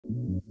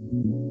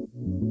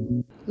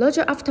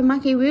Larger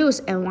aftermarket wheels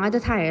and wider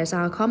tires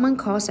are common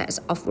causes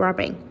of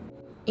rubbing.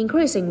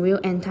 Increasing wheel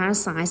and tire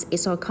size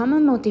is a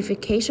common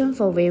modification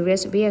for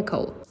various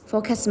vehicles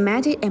for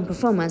cosmetic and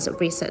performance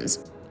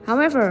reasons.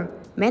 However,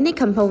 many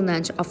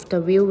components of the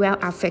wheel well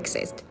are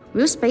fixed.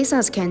 Wheel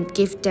spacers can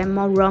give them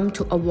more room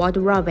to avoid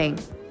rubbing.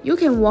 You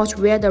can watch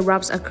where the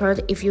rubs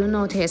occurred if you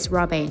notice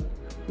rubbing.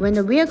 When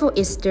the vehicle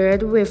is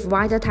steered with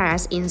wider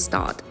tires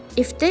installed,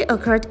 if they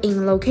occurred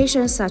in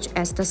locations such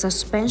as the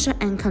suspension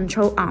and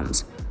control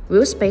arms,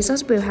 wheel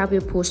spacers will help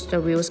you push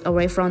the wheels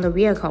away from the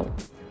vehicle,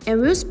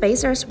 and wheel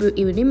spacers will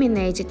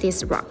eliminate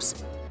these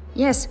rubs.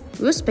 Yes,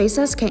 wheel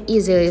spacers can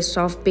easily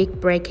solve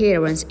big brake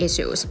clearance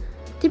issues.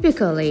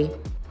 Typically,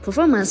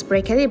 performance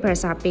brake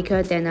calipers are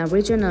bigger than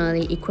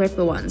originally equipped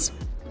ones.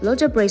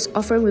 Larger brakes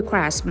often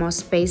require more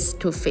space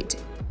to fit.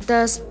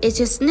 Thus, it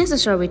is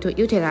necessary to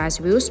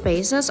utilize wheel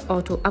spacers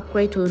or to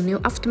upgrade to new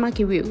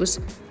aftermarket wheels.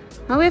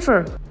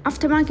 However,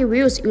 aftermarket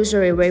wheels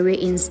usually vary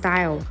in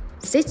style,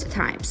 seat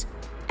types,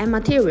 and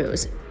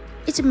materials.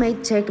 It may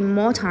take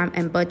more time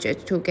and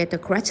budget to get the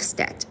correct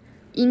stat.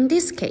 In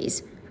this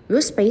case,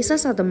 wheel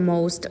spacers are the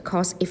most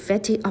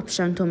cost-effective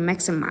option to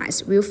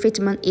maximize wheel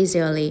fitment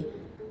easily.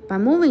 By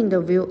moving the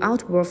wheel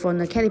outward from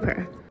the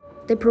caliper,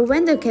 they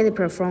prevent the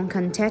caliper from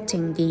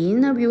contacting the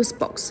inner wheel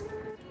spokes.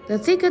 The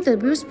thicker the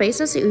wheel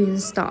spacers you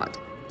installed,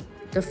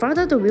 the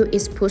farther the wheel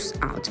is pushed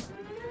out.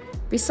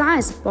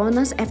 Besides,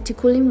 BONOSS FT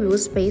cooling wheel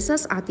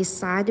spacers are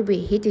designed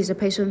with heat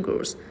dissipation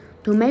grooves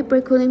to make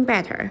brake cooling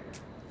better.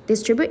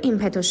 Distribute in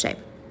petal shape.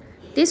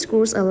 These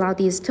grooves allow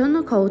the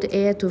external cold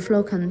air to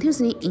flow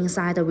continuously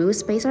inside the wheel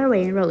spacer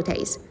when it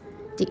rotates.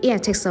 The air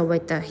takes away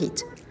the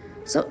heat,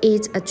 so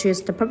it achieves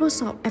the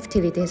purpose of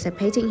actively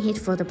dissipating heat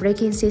for the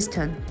braking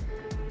system.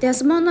 There are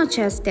small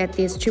notches that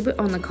distribute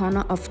on the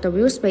corner of the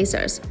wheel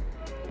spacers.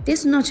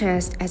 These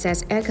notches act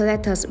as air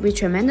collectors which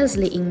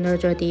tremendously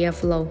enlarge the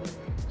airflow,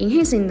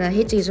 enhancing the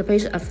heat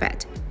dissipation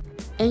effect,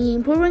 and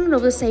improving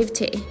road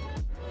safety.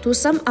 To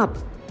sum up,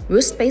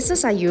 wheel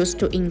spacers are used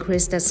to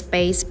increase the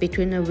space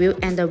between the wheel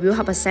and the wheel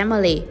hub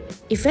assembly,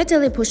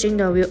 effectively pushing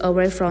the wheel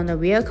away from the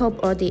vehicle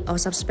body or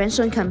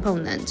suspension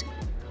component.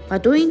 By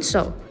doing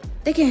so,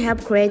 they can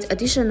help create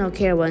additional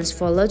clearance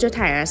for larger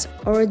tires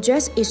or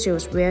address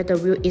issues where the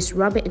wheel is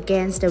rubbing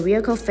against the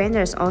vehicle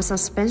fenders or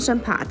suspension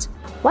parts.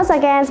 Once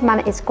again, my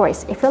name is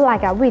Grace. If you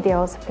like our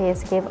videos,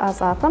 please give us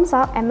a thumbs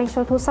up and make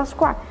sure to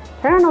subscribe,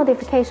 turn on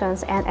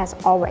notifications, and as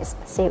always,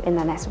 see you in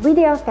the next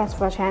video. Thanks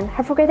for watching.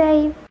 Have a great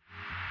day.